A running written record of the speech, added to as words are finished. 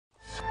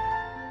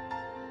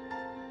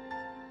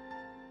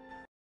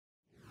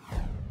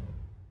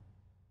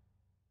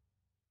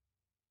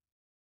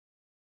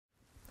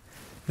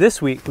This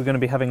week we're going to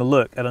be having a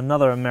look at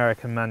another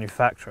American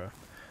manufacturer.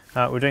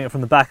 We're doing it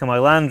from the back of my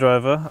Land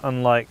Rover,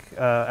 unlike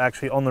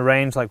actually on the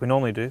range like we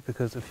normally do,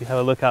 because if you have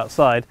a look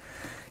outside,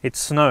 it's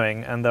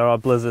snowing and there are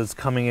blizzards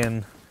coming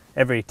in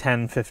every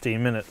 10-15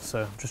 minutes,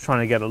 so I'm just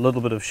trying to get a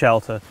little bit of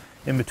shelter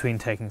in between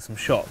taking some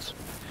shots.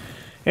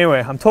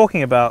 Anyway, I'm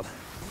talking about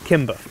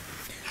Kimber.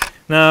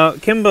 Now,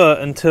 Kimber,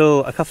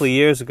 until a couple of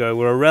years ago,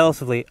 were a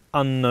relatively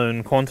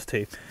unknown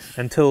quantity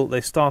until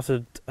they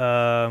started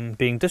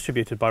being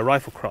distributed by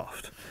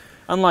Riflecraft.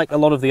 Unlike a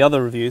lot of the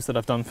other reviews that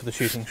I've done for the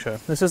shooting show,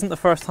 this isn't the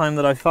first time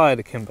that I've fired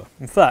a Kimber.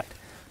 In fact,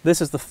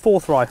 this is the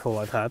fourth rifle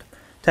I've had,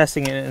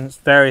 testing it in its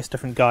various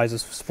different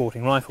guises for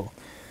sporting rifle.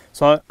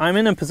 So I'm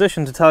in a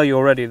position to tell you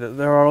already that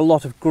there are a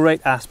lot of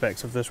great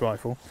aspects of this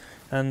rifle,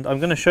 and I'm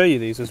going to show you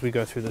these as we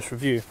go through this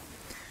review.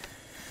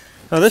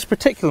 Now, this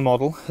particular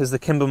model is the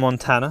Kimber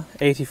Montana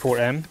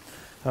 84M.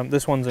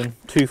 This one's in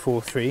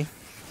 243.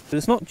 But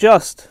it's not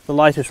just the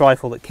lightest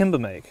rifle that Kimber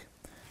make.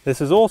 This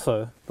is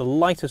also the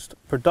lightest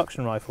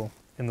production rifle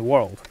in the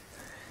world.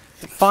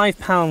 At 5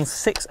 pounds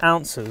 6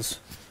 ounces,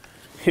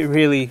 it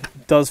really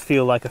does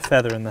feel like a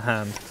feather in the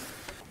hand.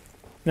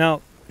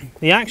 Now,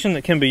 the action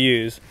that Kimber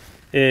use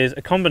is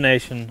a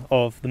combination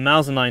of the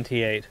Mauser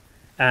 98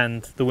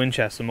 and the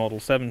Winchester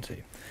Model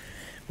 70.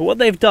 But what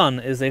they've done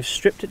is they've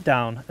stripped it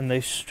down and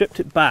they've stripped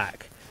it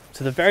back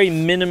to the very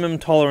minimum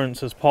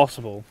tolerances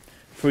possible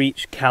for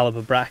each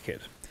caliber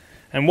bracket.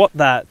 And what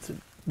that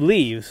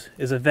leaves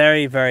is a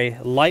very, very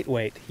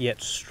lightweight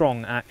yet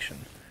strong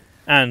action,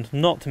 and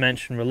not to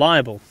mention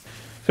reliable.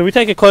 So we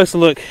take a closer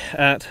look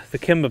at the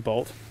Kimber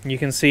bolt. You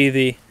can see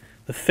the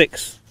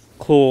fixed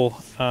claw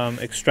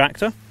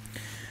extractor.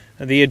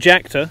 The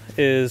ejector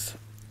is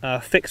a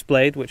fixed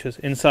blade which is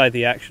inside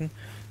the action.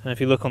 And if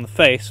you look on the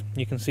face,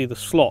 you can see the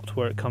slot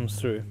where it comes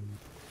through.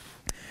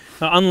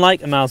 Now,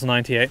 unlike a Mauser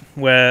 98,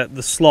 where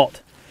the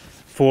slot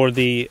for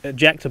the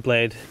ejector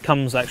blade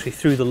comes actually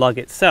through the lug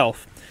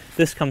itself,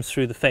 this comes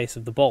through the face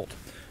of the bolt.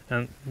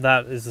 And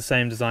that is the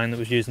same design that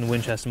was used in the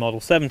Winchester Model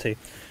 70,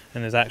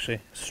 and is actually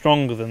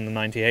stronger than the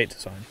 98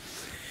 design.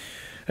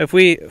 If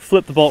we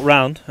flip the bolt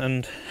round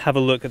and have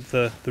a look at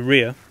the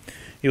rear,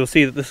 you'll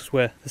see that this is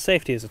where the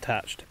safety is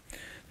attached.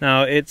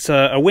 Now, it's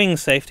a wing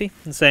safety,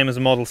 the same as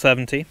a Model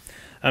 70,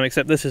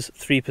 except this is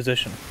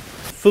 3-position.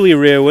 Fully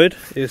rearward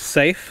is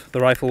safe, the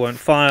rifle won't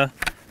fire,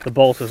 the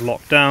bolt is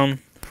locked down.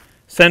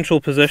 Central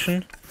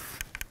position,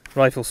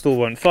 rifle still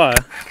won't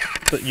fire,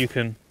 but you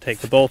can take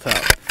the bolt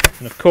out.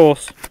 And of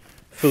course,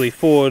 fully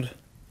forward,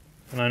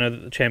 and I know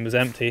that the chamber's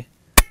empty,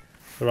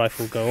 the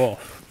rifle will go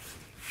off.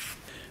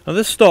 Now,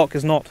 this stock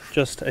is not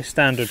just a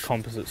standard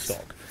composite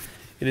stock.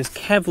 It is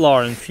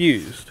Kevlar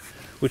infused,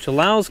 which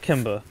allows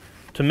Kimber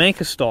to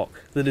make a stock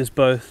that is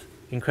both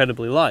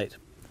incredibly light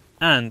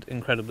and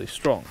incredibly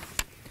strong.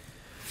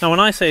 Now, when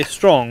I say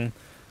strong,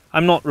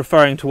 I'm not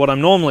referring to what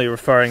I'm normally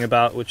referring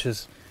about, which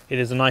is it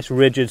is a nice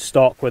rigid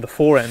stock where the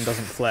forend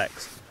doesn't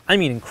flex. I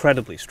mean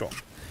incredibly strong.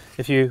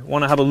 If you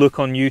want to have a look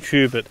on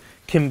YouTube at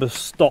Kimber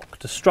stock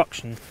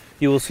destruction,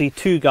 you will see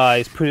two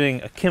guys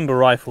putting a Kimber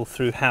rifle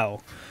through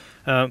hell,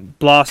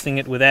 blasting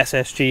it with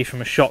SSG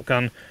from a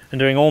shotgun and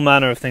doing all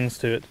manner of things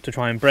to it to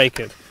try and break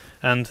it.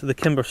 And the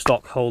Kimber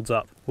stock holds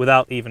up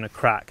without even a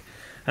crack.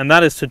 And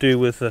that is to do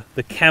with the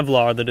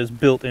Kevlar that is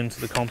built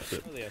into the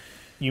composite.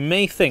 You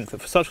may think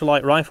that for such a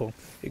light rifle,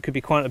 it could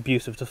be quite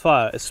abusive to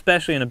fire,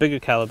 especially in a bigger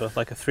caliber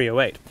like a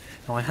 308.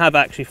 Now, I have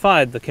actually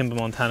fired the Kimber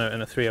Montana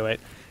in a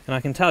 308, and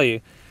I can tell you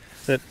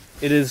that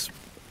it is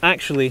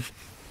actually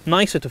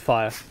nicer to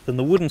fire than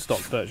the wooden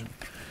stock version.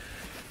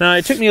 Now,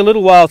 it took me a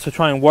little while to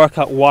try and work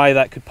out why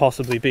that could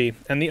possibly be,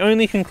 and the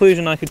only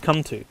conclusion I could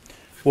come to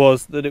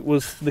was that it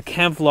was the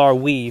Kevlar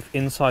weave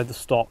inside the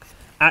stock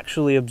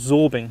actually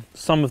absorbing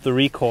some of the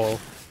recoil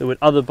that would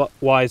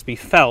otherwise be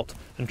felt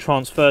and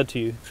transferred to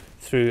you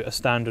through a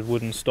standard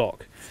wooden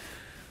stock.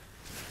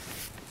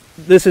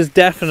 This is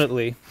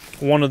definitely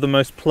one of the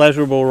most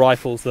pleasurable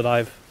rifles that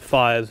I've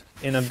fired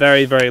in a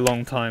very, very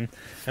long time,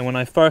 and when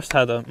I first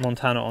had a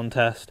Montana on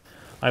test,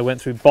 I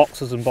went through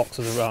boxes and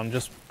boxes around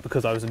just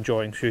because I was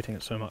enjoying shooting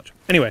it so much.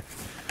 Anyway,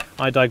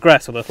 I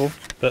digress a little,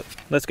 but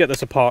let's get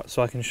this apart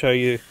so I can show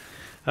you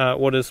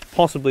what is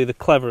possibly the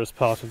cleverest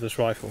part of this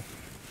rifle.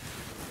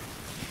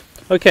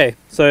 Okay,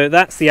 so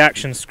that's the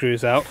action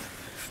screws out.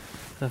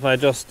 If I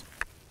just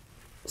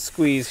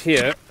squeeze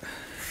here,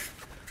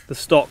 the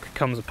stock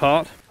comes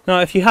apart. Now,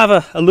 if you have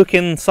a look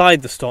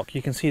inside the stock,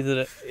 you can see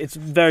that it's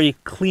very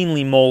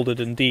cleanly molded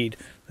indeed.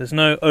 There's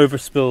no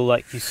overspill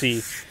like you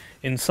see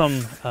in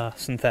some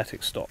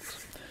synthetic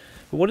stocks.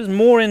 But what is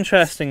more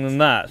interesting than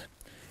that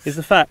is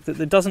the fact that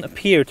there doesn't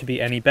appear to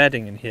be any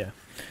bedding in here.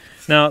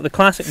 Now, the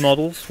classic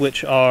models,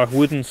 which are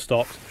wooden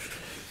stocked,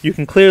 you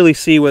can clearly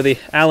see where the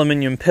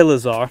aluminium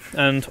pillars are,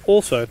 and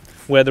also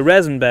where the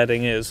resin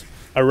bedding is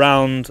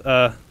around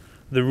the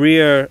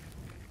rear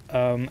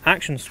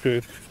action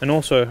screw and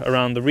also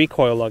around the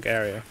recoil lug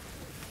area.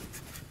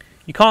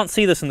 You can't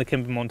see this in the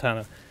Kimber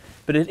Montana,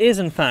 but it is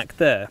in fact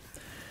there.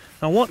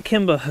 Now, what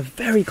Kimber have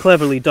very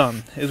cleverly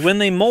done is when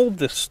they mold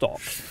this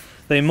stock,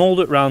 they mould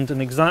it round an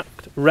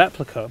exact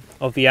replica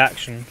of the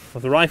action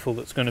of the rifle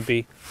that's going to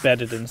be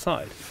bedded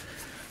inside.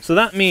 So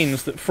that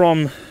means that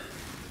from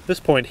this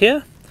point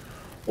here,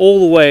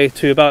 all the way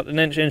to about an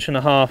inch, inch and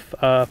a half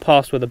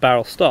past where the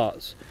barrel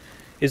starts,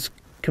 is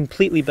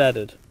completely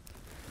bedded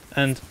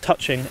and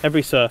touching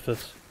every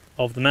surface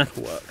of the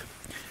metalwork.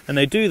 And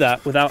they do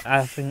that without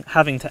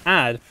having to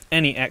add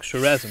any extra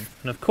resin.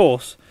 And of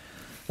course,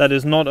 that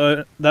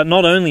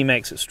not only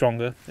makes it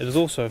stronger, it is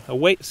also a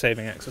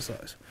weight-saving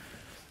exercise.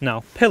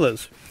 Now,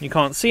 pillars. You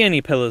can't see any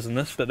pillars in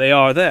this, but they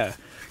are there.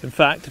 In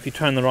fact, if you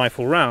turn the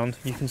rifle round,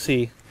 you can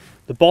see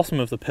the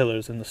bottom of the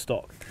pillars in the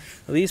stock.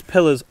 Now, these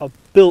pillars are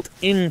built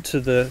into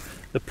the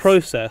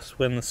process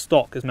when the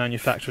stock is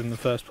manufactured in the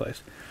first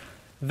place.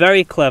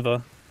 Very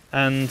clever,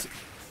 and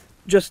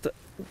just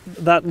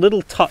that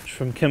little touch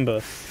from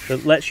Kimber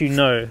that lets you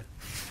know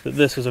that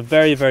this is a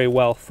very, very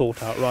well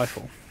thought out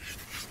rifle.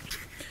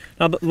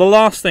 Now, the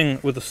last thing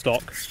with the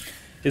stock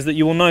is that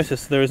you will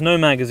notice there is no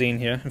magazine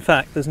here. In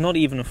fact, there's not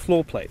even a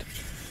floor plate.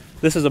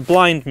 This is a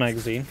blind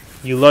magazine.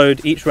 You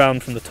load each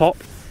round from the top,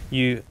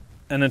 and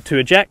then to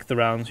eject the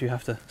rounds you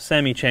have to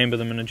semi-chamber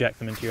them and eject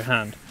them into your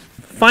hand.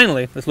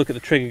 Finally, let's look at the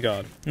trigger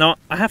guard. Now,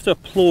 I have to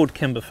applaud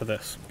Kimber for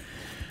this.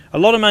 A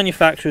lot of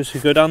manufacturers who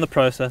go down the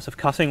process of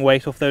cutting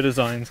weight off their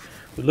designs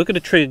would look at a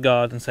trigger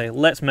guard and say,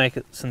 let's make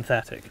it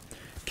synthetic.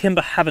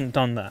 Kimber haven't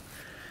done that.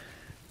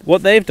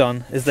 What they've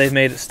done is they've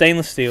made it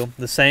stainless steel,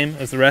 the same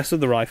as the rest of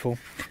the rifle,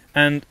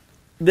 and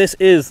this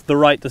is the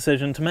right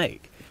decision to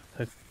make.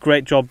 So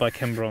great job by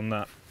Kimber on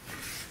that.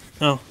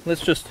 Now,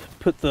 let's just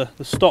put the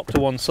stock to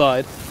one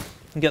side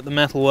and get the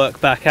metalwork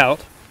back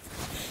out.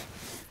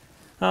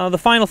 The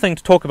final thing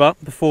to talk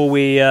about before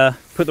we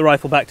put the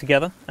rifle back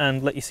together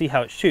and let you see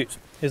how it shoots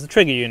is the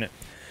trigger unit.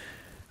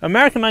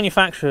 American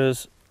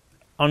manufacturers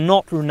are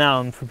not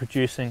renowned for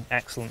producing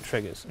excellent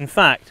triggers. In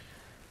fact,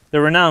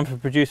 they're renowned for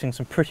producing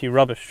some pretty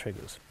rubbish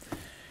triggers.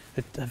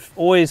 They have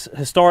always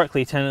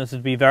historically tended to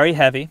be very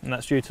heavy, and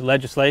that's due to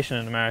legislation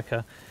in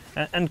America,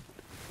 and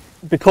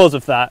because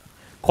of that,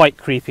 quite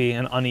creepy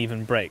and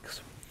uneven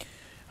brakes.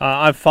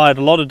 I've fired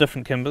a lot of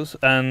different Kimbers,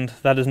 and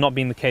that has not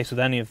been the case with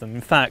any of them.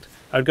 In fact,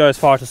 I would go as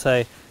far to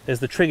say is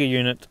the trigger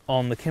unit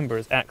on the Kimber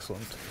is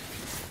excellent.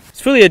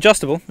 It's fully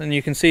adjustable, and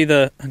you can see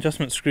the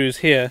adjustment screws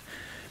here.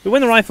 But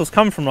when the rifles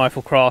come from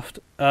Riflecraft,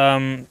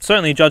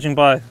 certainly judging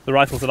by the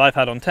rifles that I've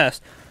had on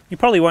test, you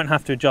probably won't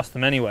have to adjust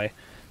them anyway.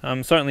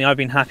 Certainly I've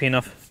been happy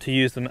enough to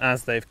use them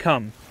as they've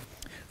come.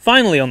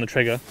 Finally on the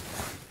trigger,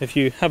 if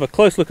you have a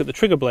close look at the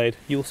trigger blade,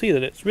 you will see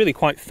that it's really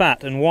quite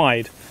fat and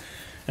wide.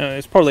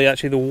 It's probably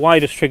actually the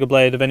widest trigger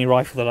blade of any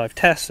rifle that I've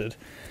tested,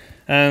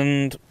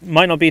 and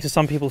might not be to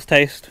some people's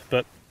taste,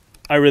 but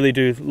I really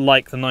do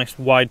like the nice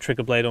wide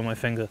trigger blade on my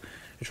finger.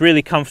 It's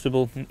really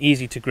comfortable and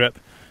easy to grip,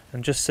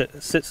 and just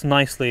sits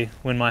nicely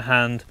when my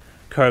hand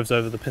curves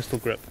over the pistol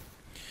grip.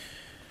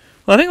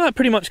 Well, I think that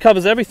pretty much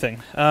covers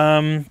everything.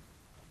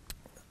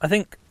 I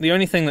think the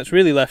only thing that's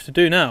really left to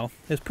do now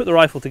is put the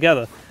rifle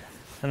together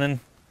and then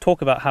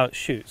talk about how it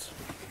shoots.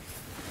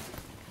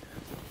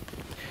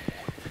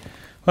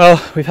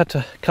 Well, we've had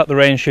to cut the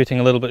range shooting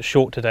a little bit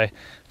short today.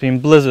 There's been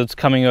blizzards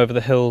coming over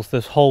the hills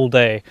this whole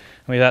day,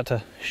 and we've had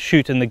to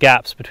shoot in the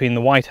gaps between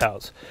the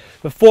whiteouts.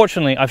 But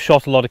fortunately, I've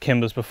shot a lot of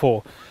Kimbers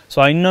before,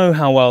 so I know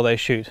how well they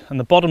shoot, and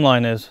the bottom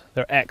line is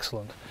they're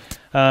excellent.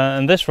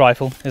 And this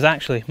rifle is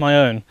actually my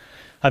own.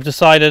 I've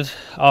decided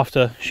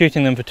after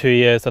shooting them for 2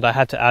 years that I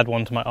had to add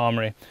one to my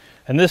armoury.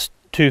 And this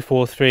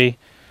 243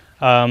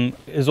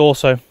 is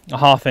also a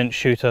 1/2 inch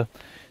shooter.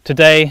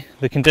 Today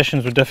the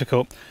conditions were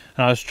difficult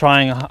and I was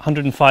trying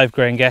 105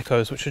 grain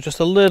geckos, which are just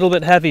a little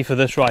bit heavy for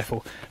this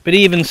rifle. But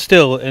even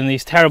still, in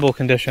these terrible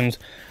conditions,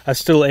 I was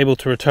still able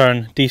to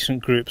return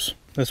decent groups.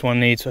 This one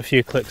needs a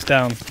few clicks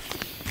down.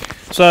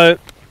 So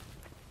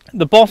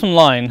the bottom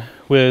line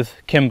with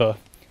Kimber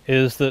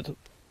is that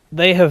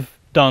they have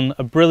done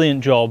a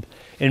brilliant job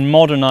in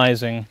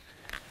modernising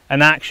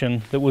an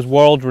action that was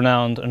world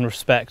renowned and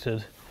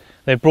respected.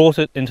 They brought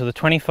it into the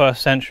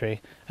 21st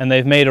century and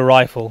they've made a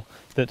rifle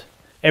that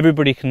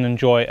everybody can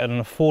enjoy at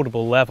an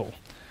affordable level.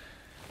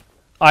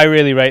 I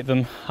really rate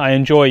them, I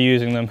enjoy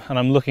using them, and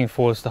I'm looking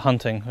forward to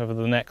hunting over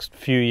the next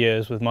few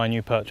years with my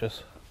new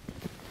purchase.